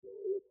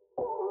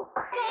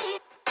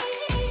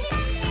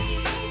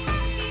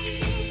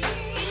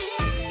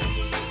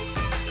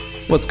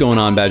What's going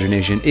on, Badger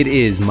Nation? It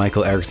is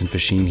Michael Erickson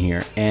Fasheen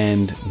here,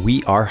 and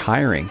we are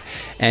hiring.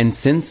 And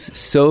since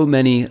so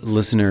many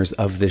listeners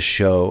of this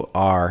show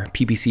are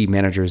PPC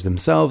managers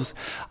themselves,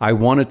 I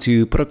wanted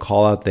to put a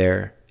call out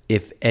there.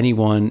 If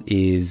anyone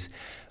is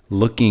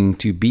looking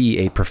to be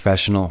a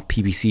professional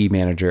PPC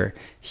manager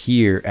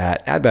here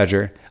at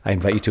AdBadger, I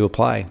invite you to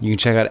apply. You can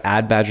check out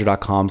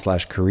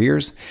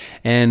adbadger.com/careers.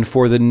 And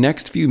for the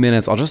next few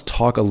minutes, I'll just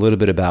talk a little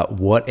bit about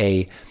what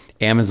a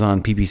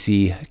Amazon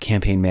PPC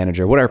campaign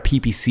manager, what our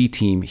PPC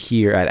team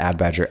here at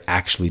AdBadger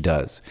actually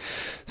does.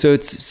 So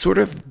it's sort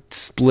of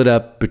split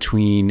up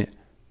between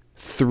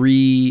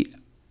three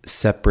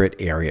separate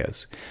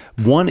areas.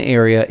 One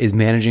area is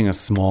managing a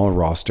small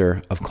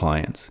roster of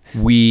clients.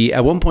 We,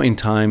 at one point in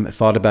time,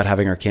 thought about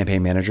having our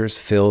campaign managers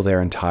fill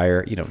their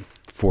entire,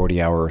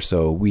 40-hour or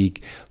so a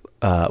week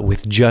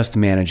with just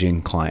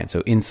managing clients.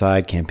 So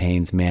inside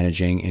campaigns,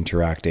 managing,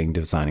 interacting,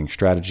 designing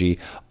strategy,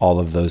 all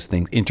of those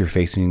things,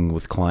 interfacing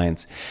with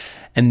clients.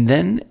 And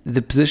then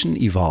the position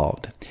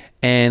evolved.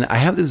 And I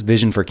have this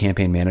vision for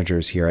campaign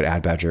managers here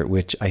at AdBadger,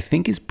 which I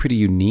think is pretty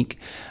unique,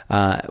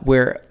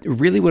 where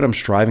really what I'm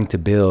striving to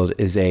build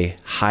is a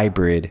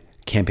hybrid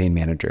campaign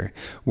manager,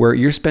 where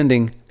you're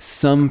spending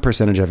some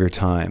percentage of your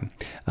time.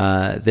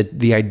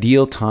 The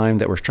ideal time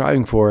that we're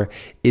striving for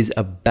is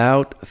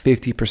about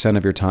 50%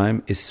 of your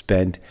time is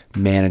spent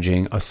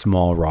managing a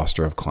small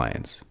roster of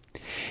clients.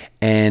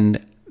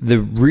 And the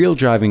real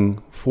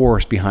driving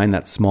force behind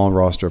that small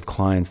roster of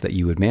clients that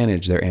you would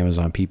manage their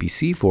Amazon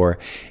PPC for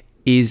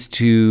is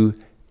to,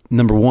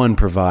 number one,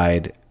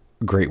 provide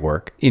great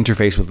work,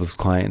 interface with those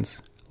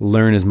clients,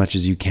 learn as much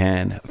as you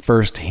can,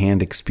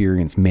 first-hand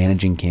experience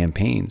managing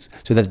campaigns,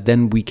 so that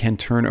then we can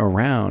turn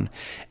around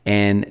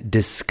and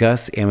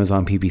discuss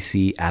Amazon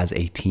PPC as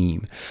a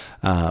team,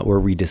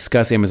 where we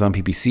discuss Amazon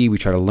PPC, we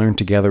try to learn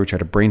together, we try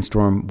to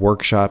brainstorm,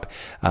 workshop,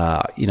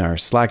 in our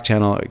Slack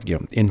channel,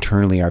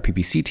 internally our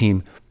PPC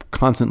team,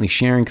 constantly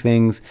sharing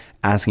things,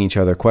 asking each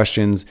other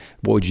questions.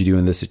 What would you do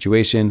in this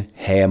situation?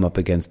 Hey, I'm up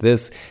against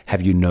this.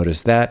 Have you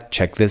noticed that?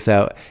 Check this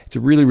out. It's a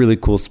really, really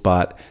cool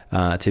spot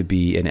to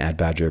be an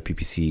AdBadger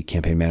PPC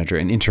campaign manager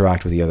and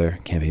interact with the other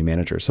campaign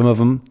managers. Some of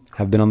them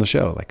have been on the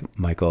show, like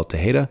Michael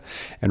Tejeda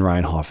and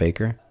Ryan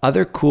Hoffaker.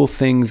 Other cool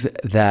things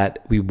that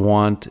we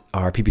want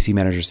our PPC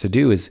managers to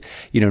do is,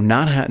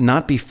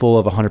 not be full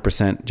of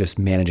 100% just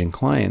managing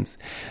clients,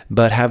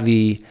 but have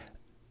the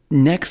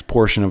next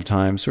portion of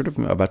time, sort of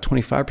about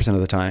 25% of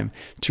the time,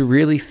 to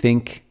really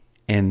think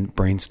and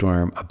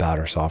brainstorm about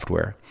our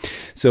software.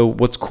 So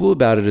what's cool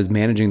about it is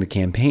managing the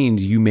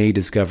campaigns, you may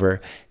discover,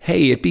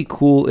 hey, it'd be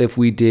cool if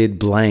we did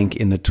blank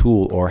in the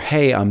tool, or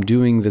hey, I'm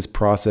doing this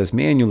process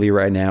manually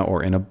right now,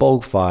 or in a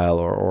bulk file,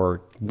 or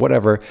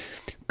whatever.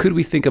 Could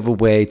we think of a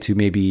way to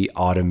maybe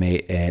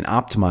automate and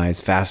optimize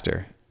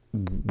faster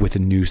with a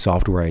new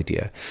software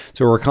idea?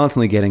 So we're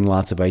constantly getting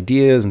lots of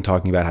ideas and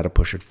talking about how to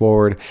push it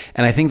forward.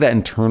 And I think that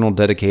internal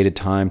dedicated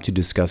time to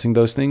discussing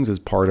those things is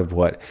part of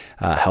what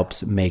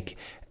helps make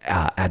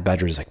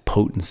AdBadger's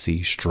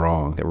potency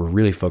strong, that we're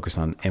really focused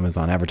on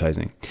Amazon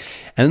advertising.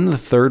 And then the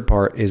third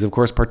part is, of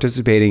course,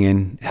 participating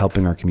in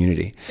helping our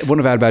community. One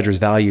of AdBadger's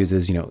values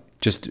is,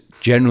 just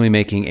generally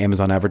making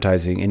Amazon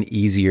advertising an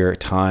easier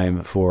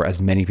time for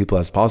as many people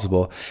as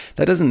possible.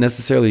 That doesn't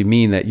necessarily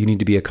mean that you need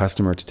to be a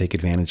customer to take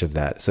advantage of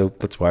that. So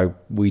that's why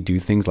we do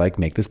things like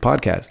make this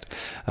podcast.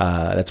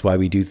 That's why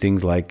we do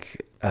things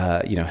like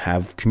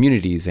have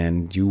communities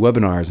and do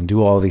webinars and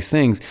do all these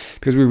things,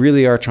 because we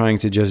really are trying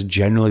to just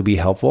generally be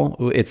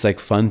helpful. It's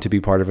fun to be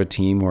part of a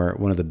team where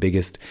one of the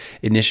biggest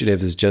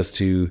initiatives is just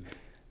to,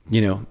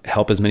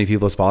 help as many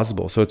people as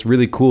possible. So it's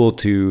really cool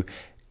to,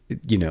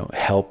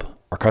 help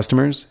our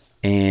customers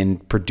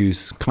and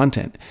produce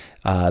content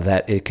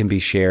that it can be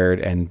shared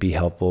and be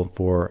helpful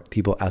for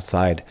people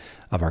outside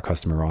of our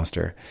customer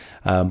roster.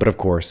 But of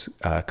course,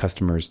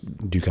 customers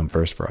do come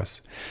first for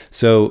us.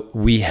 So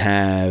we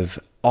have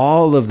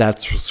all of that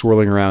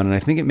swirling around, and I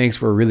think it makes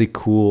for a really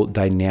cool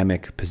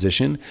dynamic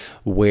position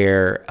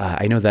where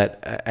I know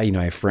that I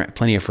have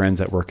plenty of friends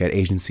that work at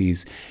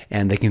agencies,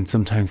 and they can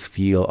sometimes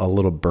feel a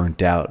little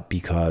burnt out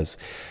because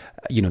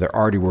they're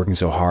already working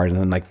so hard,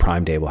 and then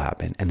Prime Day will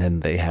happen, and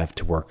then they have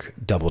to work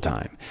double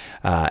time,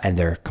 and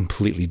they're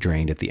completely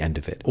drained at the end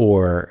of it.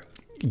 Or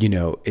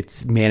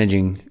it's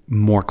managing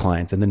more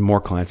clients and then more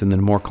clients and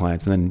then more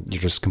clients, and then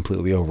you're just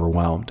completely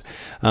overwhelmed.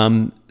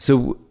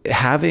 So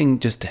having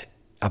just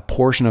a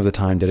portion of the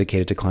time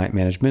dedicated to client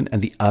management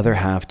and the other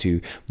half to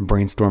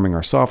brainstorming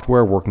our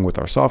software, working with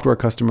our software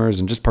customers,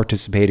 and just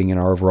participating in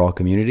our overall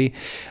community,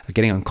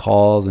 getting on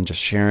calls and just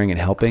sharing and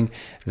helping,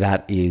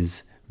 that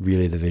is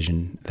really the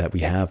vision that we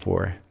have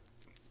for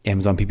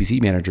Amazon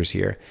PPC managers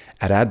here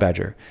at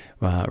AdBadger.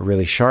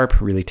 Really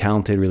sharp, really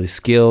talented, really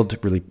skilled,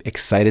 really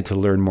excited to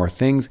learn more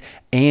things,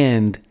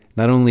 and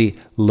not only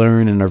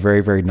learn and are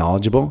very, very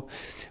knowledgeable,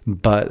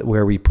 but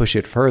where we push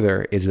it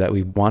further is that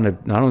we want to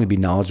not only be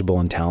knowledgeable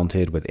and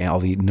talented with all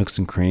the nooks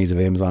and crannies of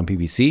Amazon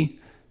PPC,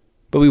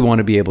 but we want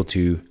to be able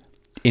to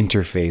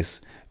interface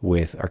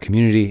with our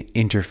community,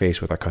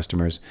 interface with our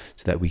customers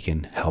so that we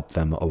can help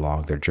them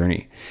along their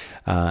journey.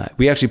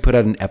 We actually put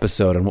out an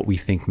episode on what we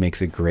think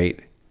makes a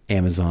great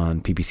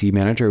Amazon PPC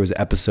manager. It was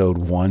episode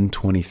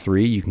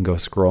 123. You can go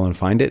scroll and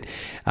find it.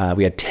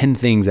 We had 10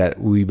 things that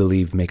we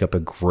believe make up a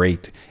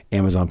great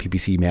Amazon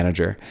PPC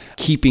manager.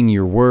 Keeping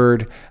your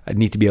word,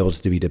 need to be able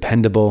to be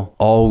dependable,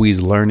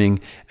 always learning,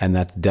 and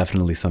that's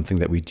definitely something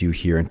that we do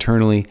here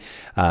internally.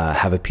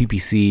 Have a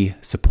PPC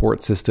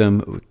support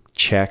system,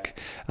 check.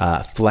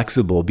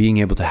 Flexible, being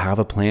able to have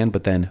a plan,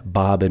 but then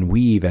bob and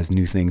weave as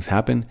new things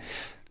happen.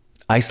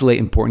 Isolate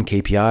important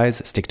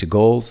KPIs, stick to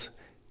goals.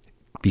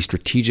 Be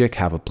strategic,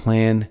 have a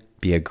plan,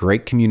 be a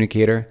great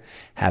communicator,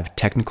 have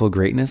technical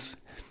greatness,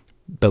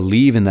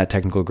 believe in that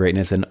technical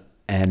greatness,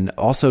 and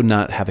also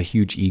not have a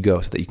huge ego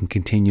so that you can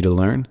continue to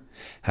learn.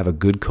 Have a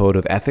good code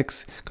of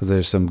ethics, because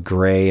there's some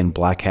gray and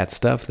black hat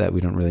stuff that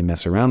we don't really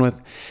mess around with.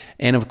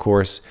 And of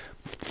course,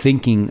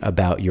 thinking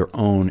about your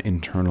own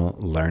internal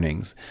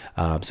learnings.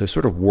 So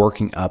sort of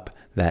working up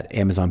that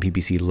Amazon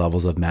PPC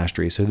levels of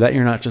mastery so that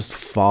you're not just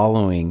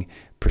following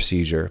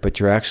procedure, but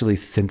you're actually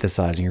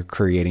synthesizing, you're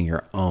creating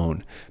your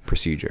own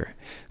procedure.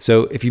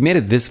 So if you made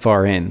it this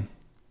far in,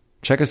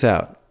 check us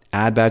out,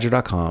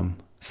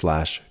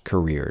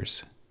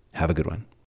 adbadger.com/careers. Have a good one.